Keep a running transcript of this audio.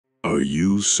Are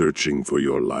you searching for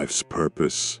your life's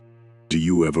purpose? Do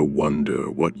you ever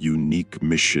wonder what unique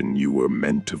mission you were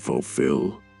meant to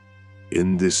fulfill?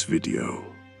 In this video,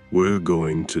 we're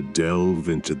going to delve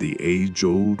into the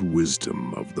age-old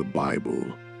wisdom of the Bible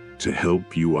to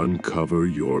help you uncover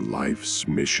your life's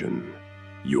mission,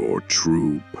 your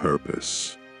true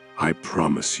purpose. I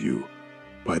promise you,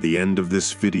 by the end of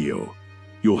this video,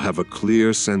 you'll have a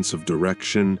clear sense of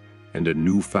direction and a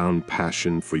newfound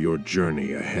passion for your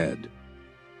journey ahead.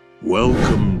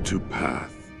 Welcome to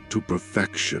Path to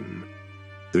Perfection,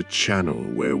 the channel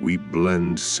where we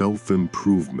blend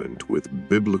self-improvement with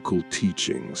biblical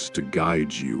teachings to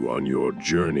guide you on your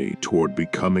journey toward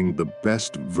becoming the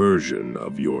best version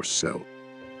of yourself.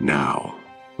 Now,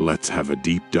 let's have a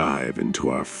deep dive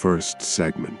into our first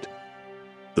segment,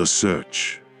 the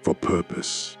search for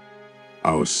purpose.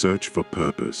 Our search for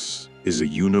purpose is a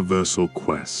universal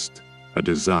quest, a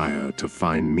desire to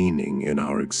find meaning in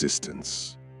our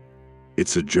existence.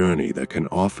 It's a journey that can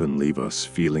often leave us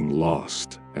feeling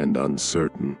lost and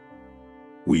uncertain.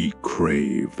 We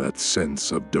crave that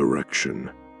sense of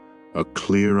direction, a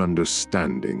clear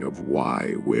understanding of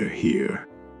why we're here.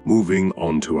 Moving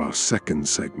on to our second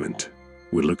segment,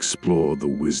 we'll explore the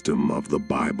wisdom of the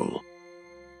Bible.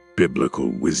 Biblical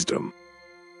wisdom.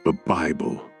 The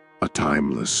Bible, a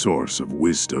timeless source of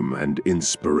wisdom and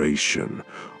inspiration,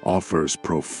 offers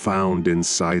profound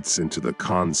insights into the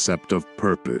concept of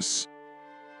purpose.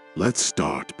 Let's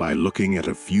start by looking at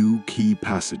a few key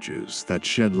passages that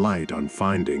shed light on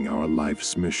finding our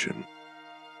life's mission.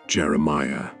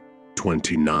 Jeremiah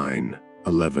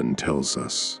 29:11 tells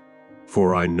us,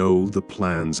 "For I know the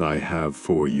plans I have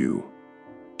for you,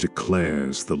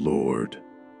 declares the Lord,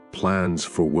 plans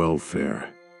for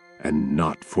welfare and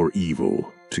not for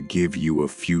evil, to give you a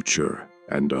future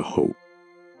and a hope."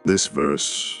 This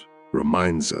verse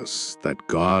reminds us that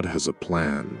God has a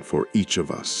plan for each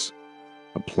of us,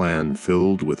 a plan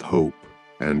filled with hope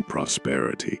and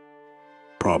prosperity.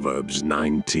 Proverbs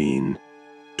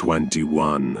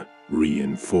 19:21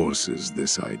 reinforces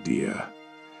this idea,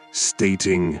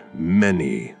 stating,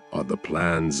 "Many are the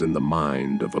plans in the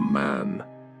mind of a man,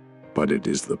 but it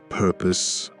is the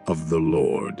purpose of the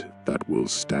Lord that will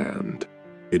stand."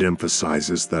 It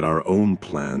emphasizes that our own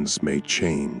plans may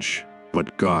change,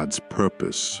 but God's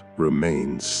purpose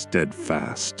remains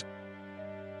steadfast.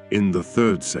 In the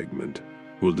third segment,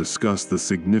 we'll discuss the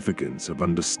significance of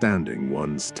understanding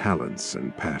one's talents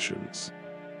and passions.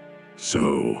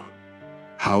 So,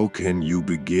 how can you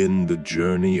begin the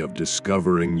journey of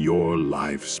discovering your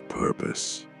life's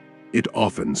purpose? It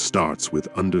often starts with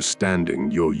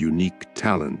understanding your unique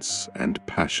talents and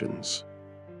passions.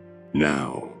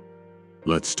 Now,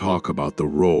 let's talk about the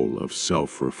role of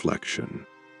self-reflection.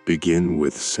 Begin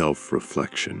with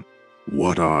self-reflection.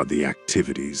 What are the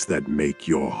activities that make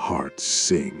your heart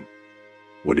sing?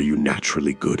 What are you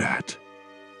naturally good at?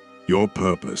 Your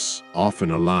purpose often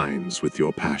aligns with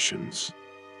your passions.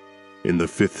 In the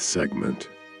fifth segment,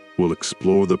 we'll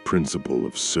explore the principle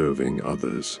of serving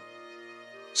others.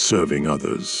 Serving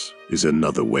others is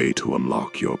another way to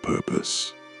unlock your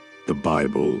purpose. The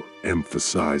Bible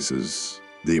emphasizes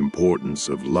the importance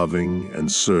of loving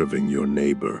and serving your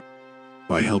neighbor.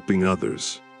 By helping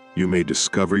others, you may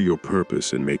discover your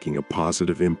purpose in making a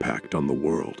positive impact on the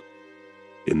world.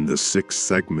 In the sixth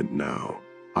segment now,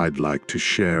 I'd like to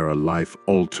share a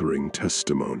life-altering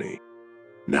testimony.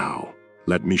 Now,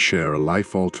 let me share a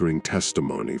life-altering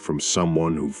testimony from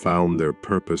someone who found their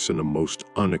purpose in a most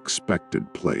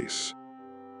unexpected place.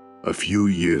 A few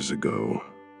years ago,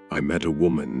 I met a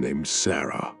woman named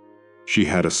Sarah. She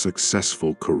had a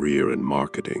successful career in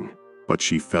marketing, but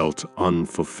she felt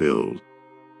unfulfilled.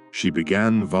 She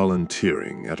began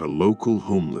volunteering at a local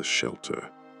homeless shelter,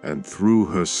 and through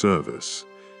her service,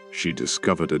 she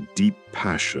discovered a deep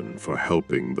passion for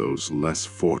helping those less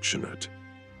fortunate.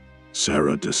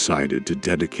 Sarah decided to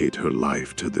dedicate her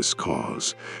life to this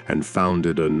cause and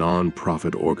founded a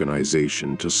non-profit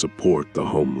organization to support the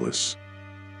homeless.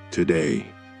 Today,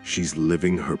 she's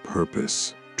living her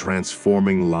purpose,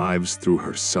 transforming lives through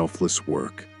her selfless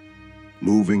work.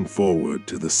 Moving forward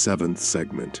to the seventh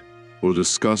segment, we'll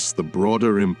discuss the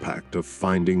broader impact of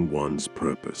finding one's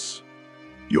purpose.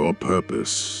 Your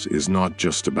purpose is not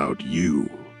just about you,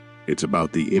 it's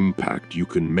about the impact you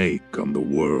can make on the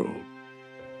world.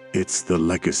 It's the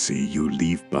legacy you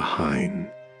leave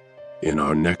behind. In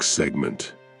our next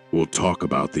segment, we'll talk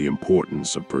about the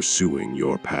importance of pursuing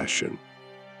your passion.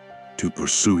 To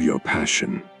pursue your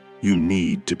passion, you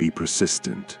need to be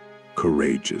persistent,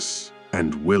 courageous,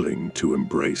 and willing to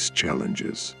embrace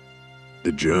challenges.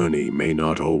 The journey may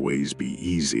not always be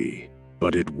easy,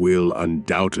 but it will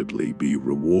undoubtedly be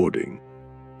rewarding.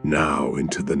 Now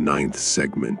into the ninth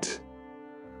segment.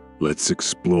 Let's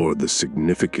explore the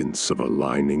significance of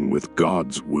aligning with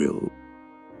God's will.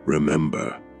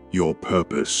 Remember, your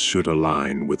purpose should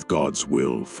align with God's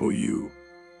will for you.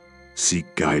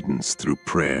 Seek guidance through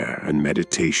prayer and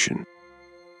meditation.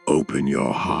 Open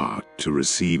your heart to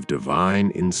receive divine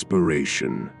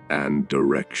inspiration and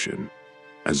direction.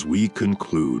 As we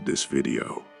conclude this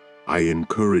video, I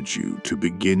encourage you to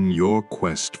begin your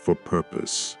quest for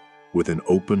purpose with an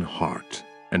open heart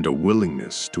and a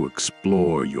willingness to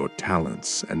explore your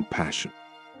talents and passion.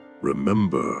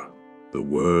 Remember the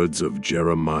words of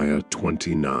Jeremiah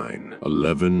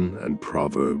 29:11 and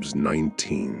Proverbs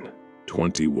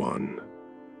 19:21.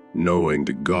 Knowing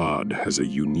that God has a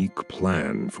unique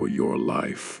plan for your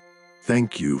life.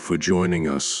 Thank you for joining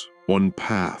us on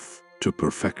Path to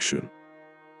Perfection.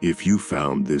 If you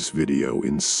found this video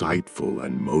insightful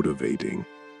and motivating,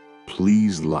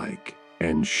 please like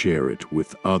and share it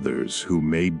with others who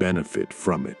may benefit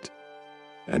from it.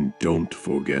 And don't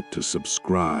forget to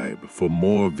subscribe for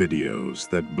more videos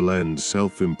that blend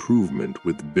self-improvement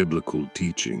with biblical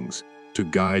teachings to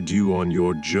guide you on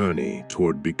your journey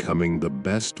toward becoming the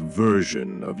best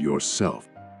version of yourself.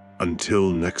 Until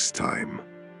next time,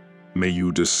 may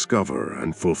you discover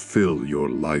and fulfill your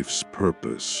life's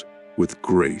purpose with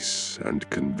grace and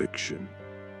conviction.